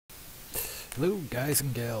Hello guys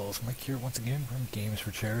and gals, Mike here once again from Games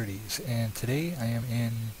for Charities, and today I am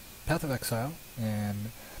in Path of Exile,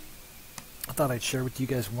 and I thought I'd share with you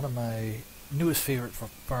guys one of my newest favorite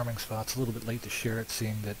farming spots. A little bit late to share it,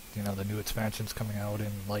 seeing that, you know, the new expansion's coming out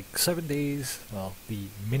in like 7 days. Well, the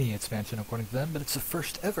mini expansion according to them, but it's the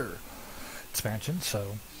first ever expansion,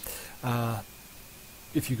 so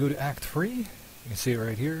if you go to Act 3, you can see it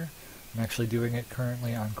right here. I'm actually doing it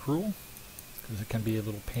currently on Cruel, because it can be a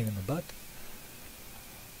little pain in the butt.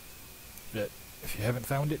 But if you haven't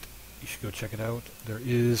found it, you should go check it out. There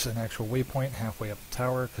is an actual waypoint halfway up the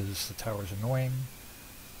tower, because the tower is annoying.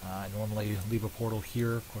 I normally leave a portal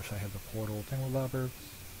here. Of course, I have the portal thingamabobber.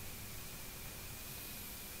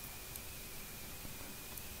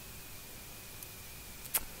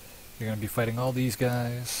 You're going to be fighting all these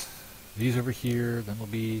guys. These over here. Then will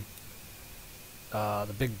be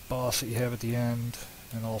the big boss that you have at the end,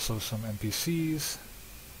 and also some NPCs.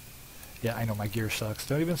 Yeah, I know my gear sucks.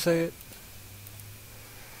 Don't even say it.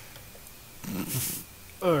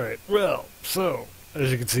 Alright, well, so,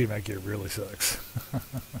 as you can see, my gear really sucks.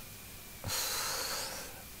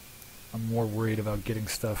 I'm more worried about getting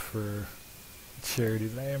stuff for charity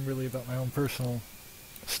than I am really about my own personal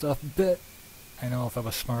stuff, but I know if I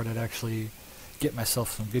was smart I'd actually get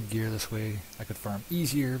myself some good gear. This way I could farm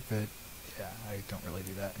easier, but yeah, I don't really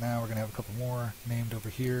do that. Now we're going to have a couple more named over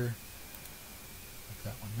here. Like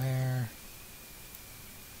that one there.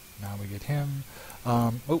 Now we get him.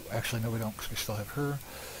 Oh, actually, no, we don't, because we still have her.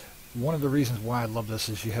 One of the reasons why I love this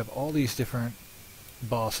is you have all these different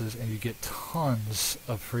bosses, and you get tons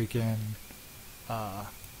of freaking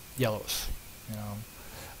yellows. You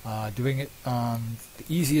know, doing it on the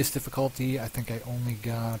easiest difficulty, I think I only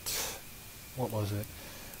got, what was it?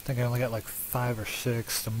 I think I only got like 5 or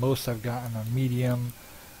 6. The most I've gotten on medium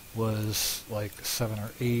was like 7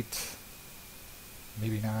 or 8,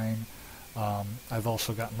 maybe 9. I've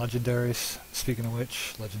also gotten legendaries. Speaking of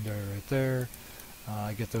which, legendary right there.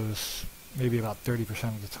 I get those maybe about 30%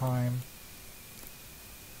 of the time.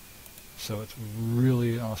 So it's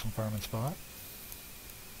really an awesome farming spot.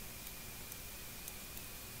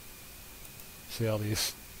 See all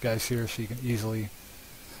these guys here, so you can easily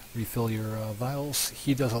refill your vials.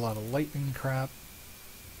 He does a lot of lightning crap.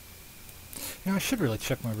 You know, I should really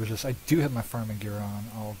check my resist. I do have my farming gear on.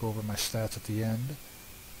 I'll go over my stats at the end.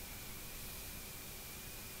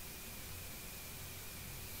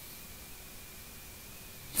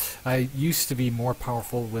 I used to be more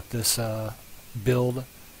powerful with this build,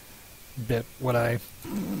 but what I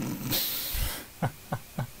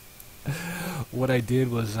what I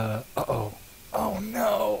did was uh-oh, oh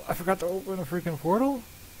no, I forgot to open a freaking portal?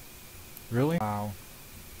 Really? Wow.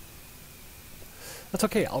 That's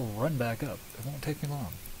okay, I'll run back up. It won't take me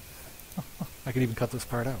long. I could even cut this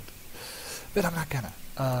part out, but I'm not gonna.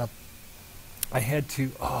 I had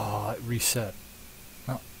to reset.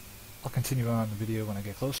 Well, I'll continue on the video when I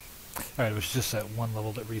get close. Alright, it was just that one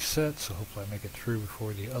level that reset, so hopefully I make it through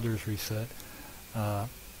before the others reset.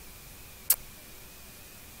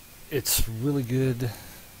 It's really good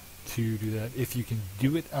to do that. If you can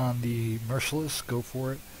do it on the Merciless, go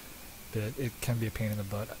for it, but it can be a pain in the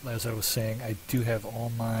butt. As I was saying, I do have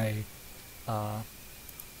all my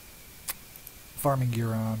farming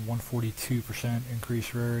gear on, 142%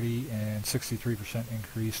 increased rarity and 63%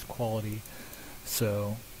 increased quality,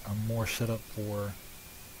 so I'm more set up for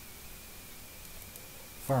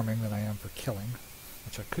farming than I am for killing,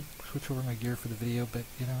 which I could switch over my gear for the video, but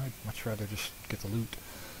you know, I'd much rather just get the loot.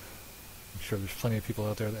 I'm sure there's plenty of people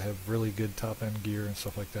out there that have really good top-end gear and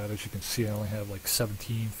stuff like that. As you can see, I only have like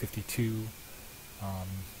 1752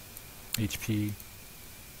 HP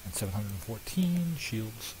and 714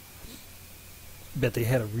 shields. Bet they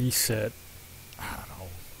had a reset, I don't know,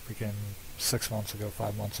 freaking 6 months ago,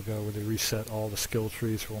 5 months ago, where they reset all the skill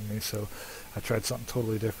trees for me, so I tried something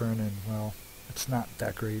totally different, and well, it's not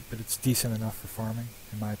that great, but it's decent enough for farming,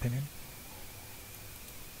 in my opinion.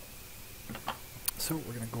 So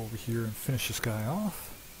we're going to go over here and finish this guy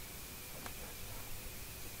off.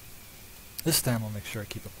 This time I'll make sure I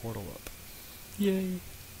keep a portal up. Yay!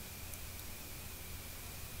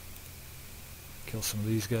 Kill some of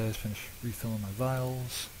these guys, finish refilling my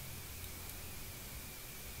vials.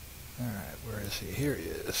 Alright, where is he? Here he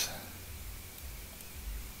is.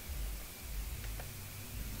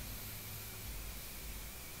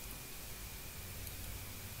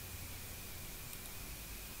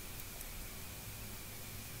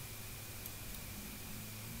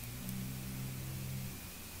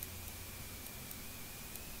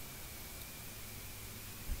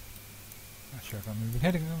 Not sure if I'm even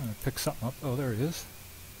hitting him. I'm going to pick something up. Oh, there he is.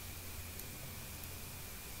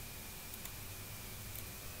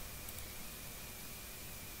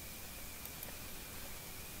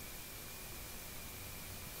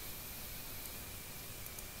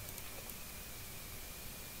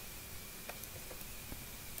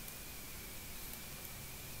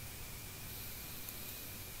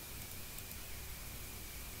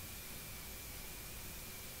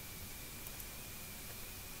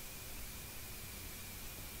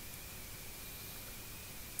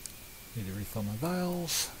 refill my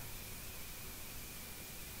vials.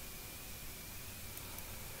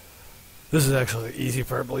 This is actually the easy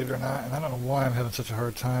part, believe it or not, and I don't know why I'm having such a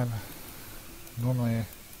hard time. Normally,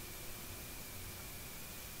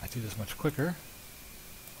 I do this much quicker.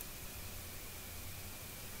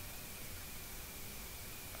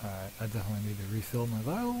 Alright, I definitely need to refill my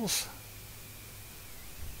vials.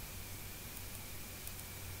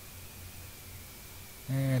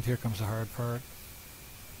 And here comes the hard part.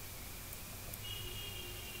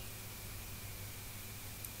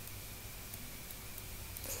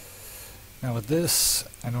 Now with this,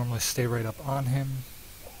 I normally stay right up on him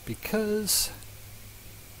because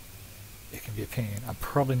it can be a pain. I'm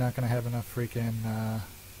probably not going to have enough freaking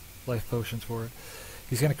life potions for it.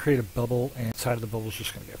 He's going to create a bubble, and inside of the bubble is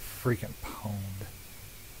just going to get freaking pwned.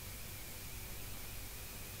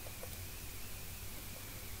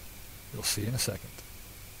 You'll see in a second.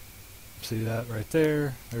 See that right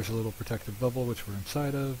there? There's a little protective bubble which we're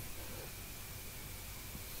inside of.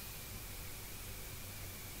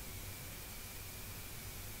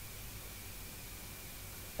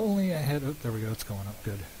 Only I had, oh, there we go, it's going up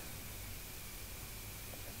good.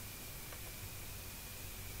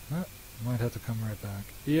 Oh, might have to come right back.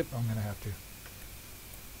 Yep, I'm gonna have to.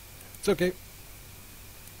 It's okay.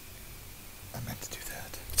 I meant to do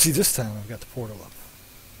that. See, this time I've got the portal up.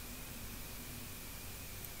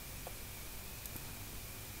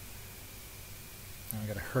 Now I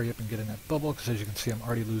gotta hurry up and get in that bubble, because as you can see I'm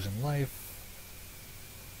already losing life.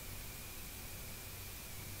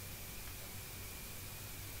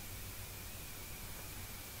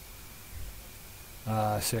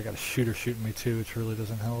 See, I got a shooter shooting me too, which really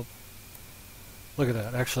doesn't help. Look at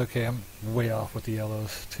that. Actually, okay, I'm way off with the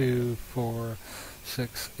yellows. 2, 4,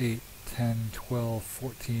 6, 8, 10, 12,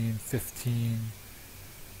 14, 15,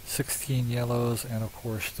 16 yellows, and of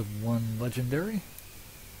course the one legendary.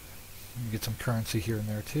 Get some currency here and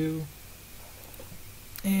there too.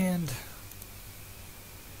 And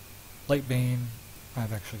Light Bane,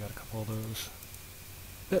 I've actually got a couple of those.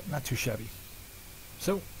 But not too shabby.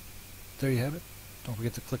 So, there you have it. Don't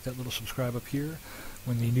forget to click that little subscribe up here.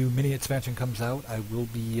 When the new mini expansion comes out, I will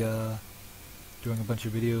be doing a bunch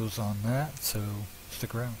of videos on that, so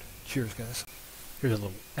stick around. Cheers, guys. Here's a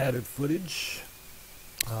little added footage.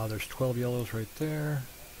 There's 12 yellows right there.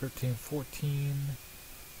 13, 14,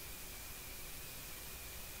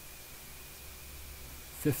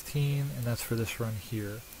 15, and that's for this run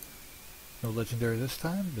here. No legendary this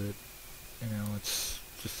time, but you know, it's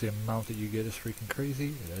just the amount that you get is freaking crazy.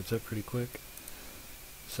 It adds up pretty quick.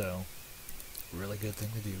 So, really good thing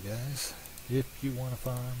to do, guys, if you want to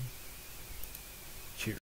farm.